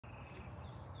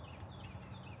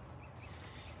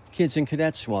Kids and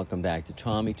cadets, welcome back to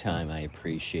Tommy Time. I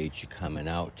appreciate you coming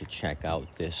out to check out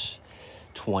this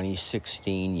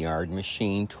 2016 Yard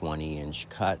Machine 20-inch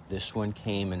cut. This one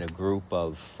came in a group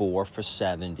of 4 for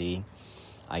 $70.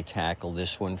 I tackled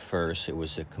this one first. It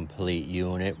was a complete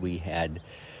unit. We had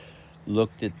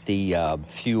looked at the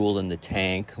fuel in the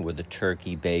tank with a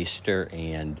turkey baster,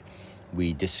 and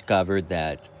we discovered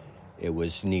that it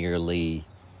was nearly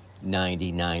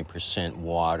 99%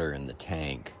 water in the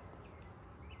tank.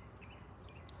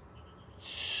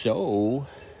 So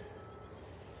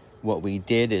what we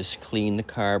did is clean the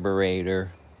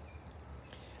carburetor,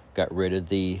 got rid of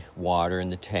the water in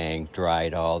the tank,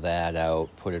 dried all that out,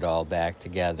 put it all back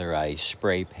together. I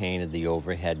spray painted the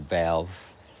overhead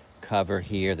valve cover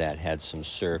here that had some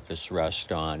surface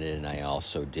rust on it, and I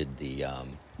also did the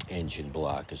engine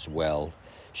block as well.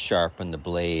 Sharpened the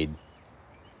blade.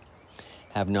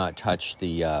 Have not touched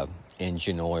the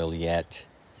engine oil yet.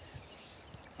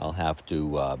 I'll have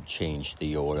to change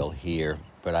the oil here,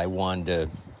 but I wanted to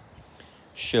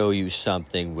show you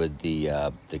something with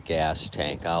the gas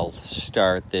tank. I'll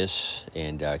start this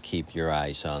and keep your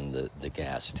eyes on the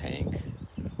gas tank.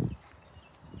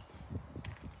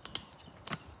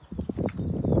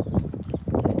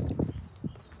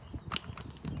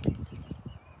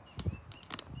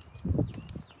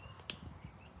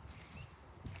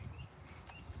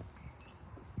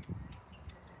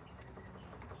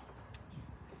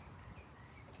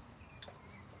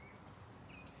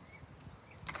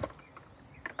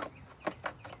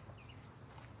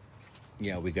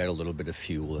 Yeah, we got a little bit of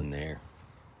fuel in there.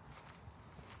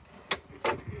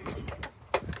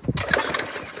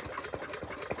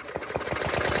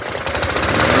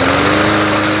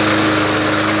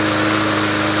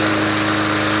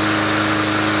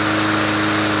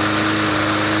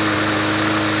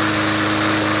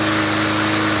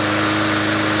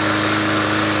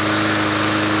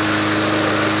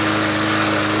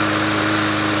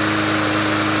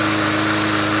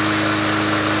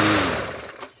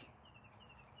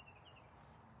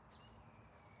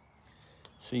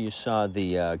 So you saw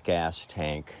the gas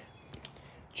tank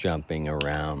jumping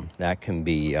around. That can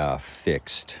be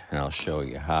fixed, and I'll show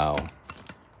you how.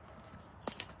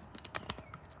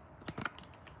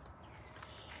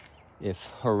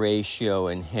 If Horatio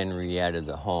and Henrietta,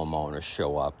 the homeowners,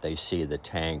 show up, they see the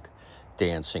tank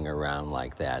dancing around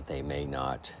like that, they may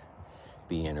not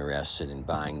be interested in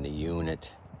buying the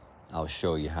unit. I'll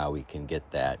show you how we can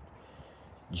get that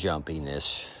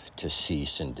jumpiness to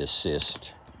cease and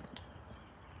desist.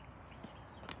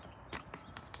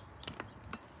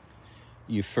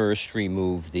 You first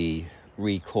remove the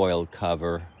recoil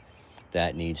cover.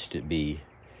 That needs to be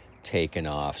taken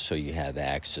off so you have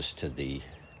access to the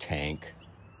tank.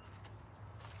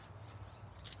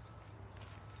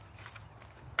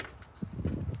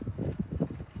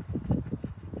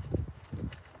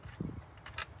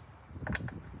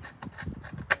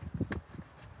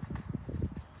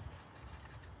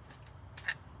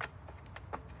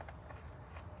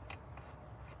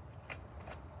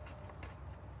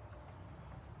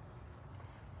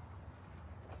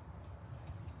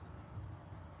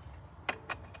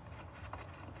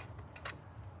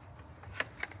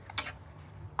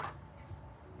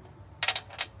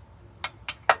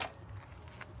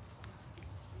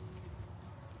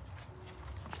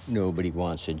 Nobody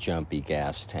wants a jumpy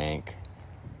gas tank.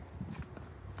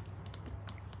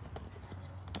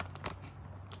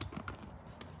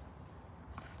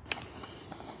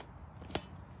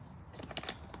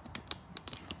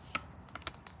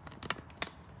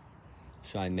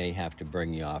 So I may have to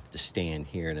bring you off the stand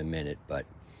here in a minute, but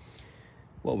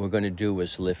what we're going to do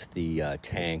is lift the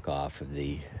tank off of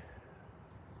the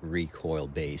recoil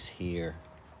base here.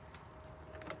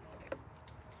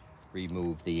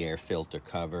 Remove the air filter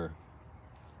cover.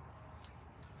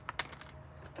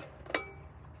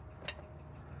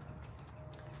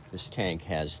 This tank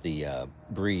has the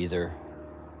breather.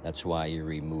 That's why you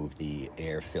remove the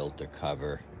air filter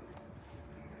cover.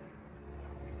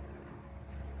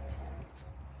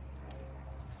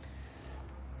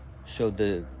 So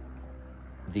the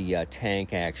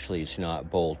tank actually is not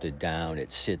bolted down.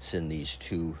 It sits in these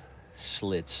two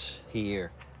slits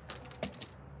here.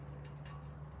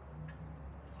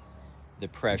 The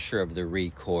pressure of the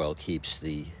recoil keeps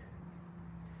the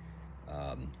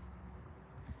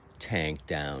tank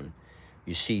down.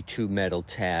 You see two metal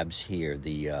tabs here.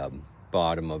 The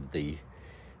bottom of the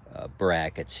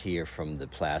brackets here from the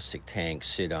plastic tank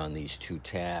sit on these two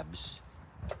tabs.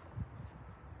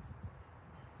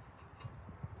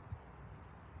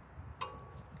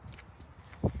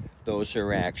 Those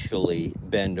are actually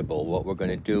bendable. What we're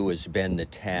going to do is bend the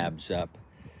tabs up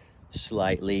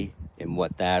slightly, and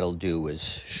what that'll do is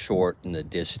shorten the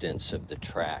distance of the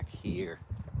track here.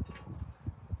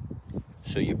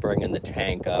 So you're bringing the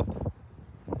tank up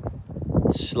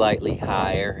slightly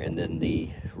higher, and then the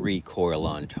recoil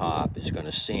on top is going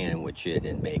to sandwich it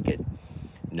and make it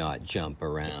not jump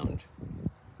around.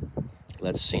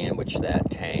 Let's sandwich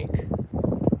that tank.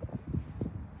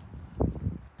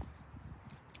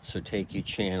 So take your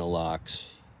channel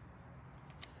locks,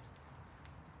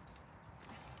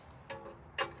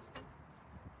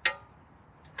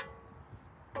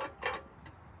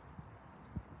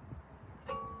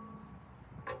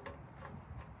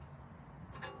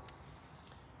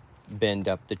 bend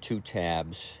up the 2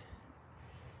 tabs,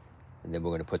 and then we're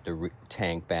going to put the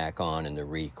tank back on and the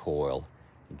recoil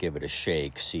and give it a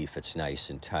shake, see if it's nice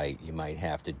and tight. You might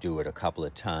have to do it a couple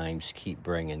of times. Keep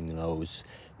bringing those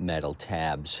metal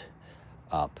tabs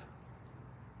up.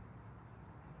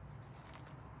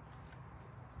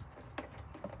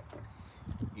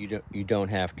 You don't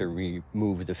have to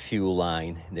remove the fuel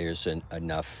line. There's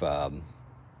enough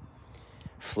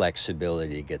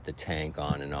flexibility to get the tank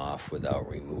on and off without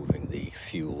removing the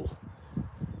fuel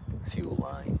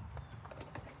line.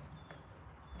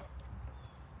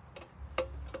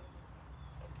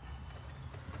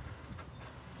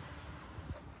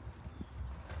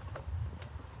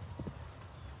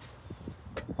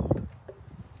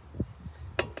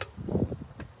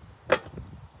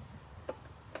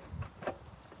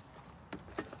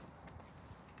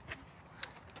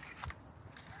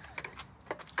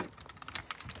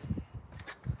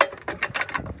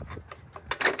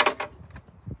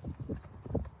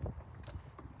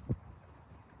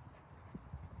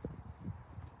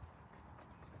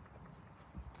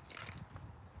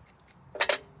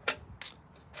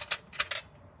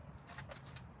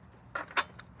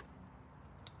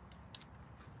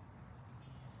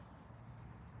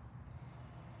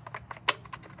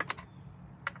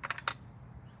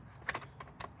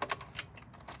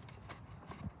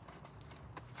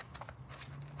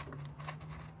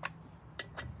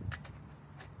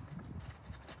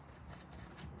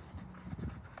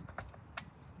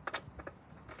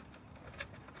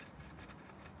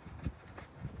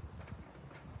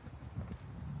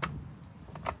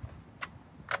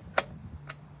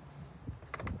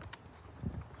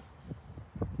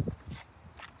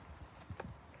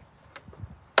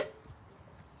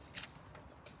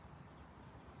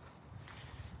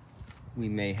 We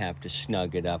may have to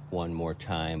snug it up one more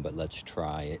time, but let's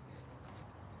try it.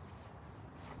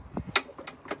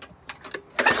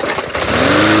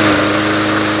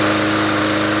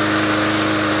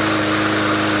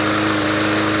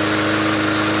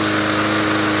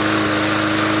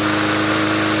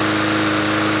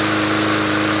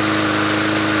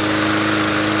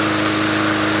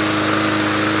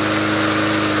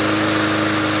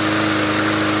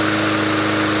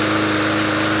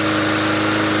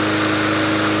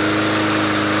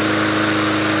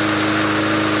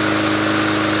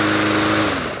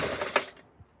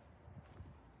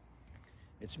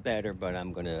 It's better, but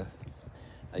I'm going to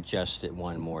adjust it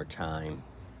one more time.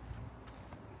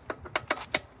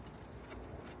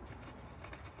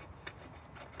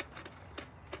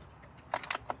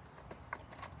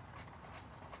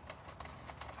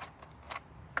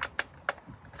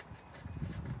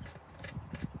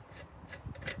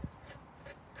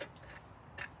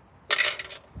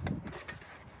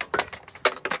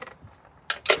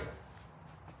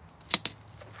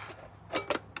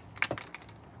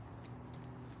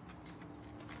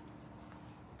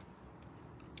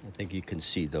 I think you can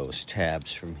see those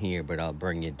tabs from here, but I'll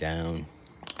bring you down.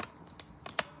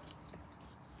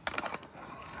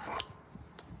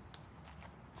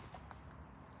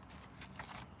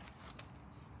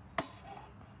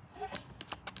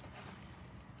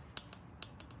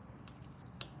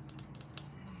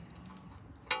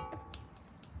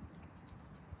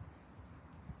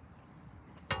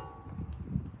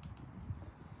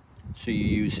 So you're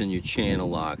using your channel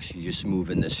locks, you're just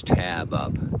moving this tab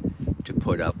up to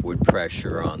put upward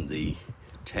pressure on the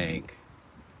tank.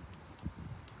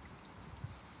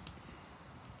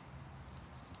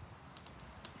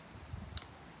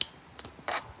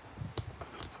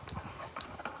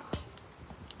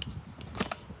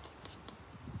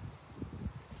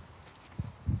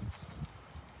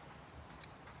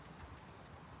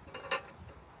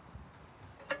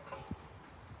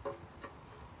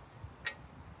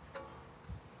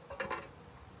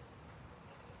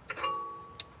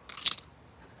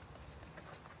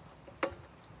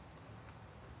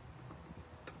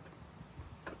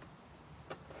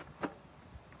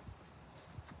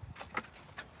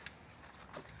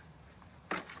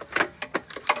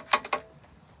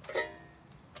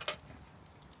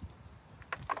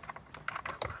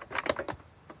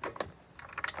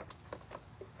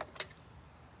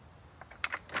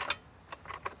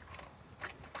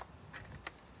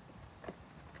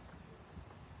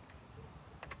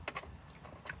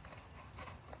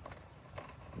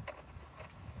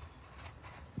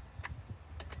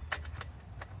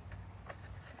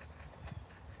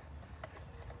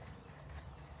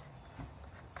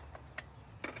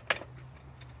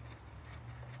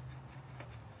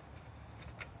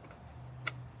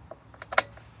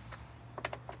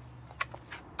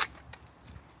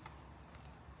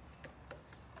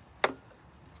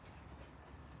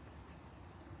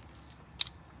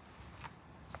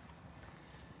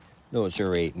 Those are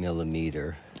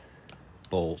 8mm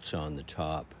bolts on the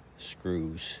top,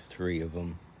 screws, 3 of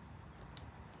them.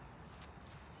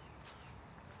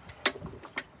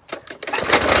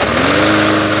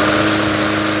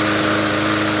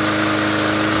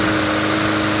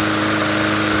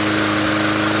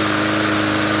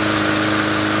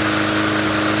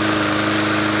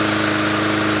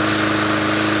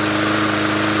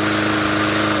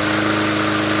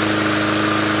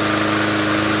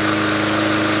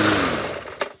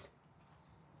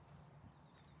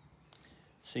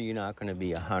 So you're not going to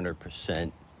be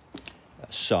 100%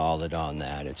 solid on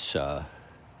that. It's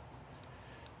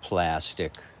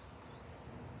plastic.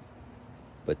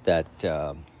 But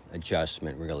that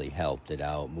adjustment really helped it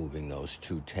out, moving those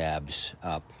 2 tabs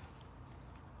up.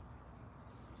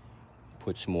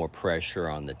 Puts more pressure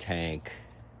on the tank.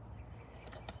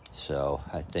 So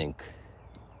I think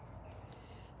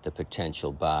the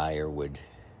potential buyer would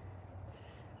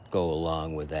go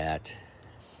along with that.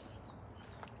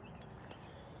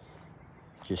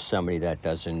 Just somebody that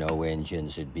doesn't know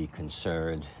engines would be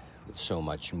concerned with so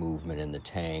much movement in the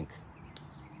tank.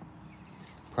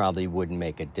 Probably wouldn't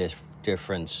make a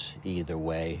difference either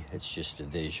way. It's just a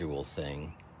visual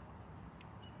thing.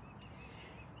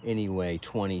 Anyway,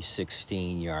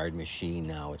 2016 yard machine,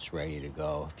 now it's ready to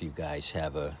go. If you guys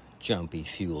have a jumpy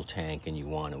fuel tank and you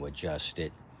want to adjust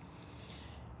it,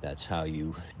 that's how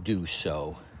you do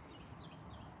so.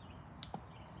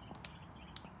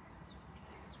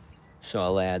 So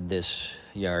I'll add this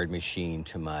yard machine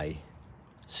to my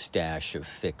stash of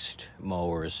fixed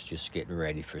mowers, just getting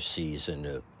ready for season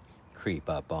to creep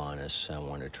up on us. I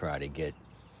want to try to get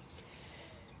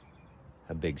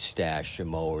a big stash of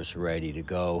mowers ready to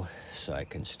go so I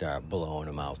can start blowing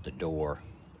them out the door.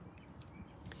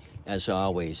 As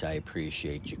always, I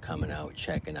appreciate you coming out,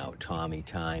 checking out Tommy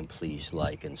Time. Please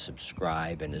like and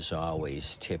subscribe, and as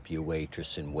always, tip your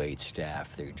waitress and wait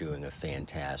staff. They're doing a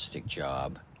fantastic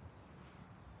job.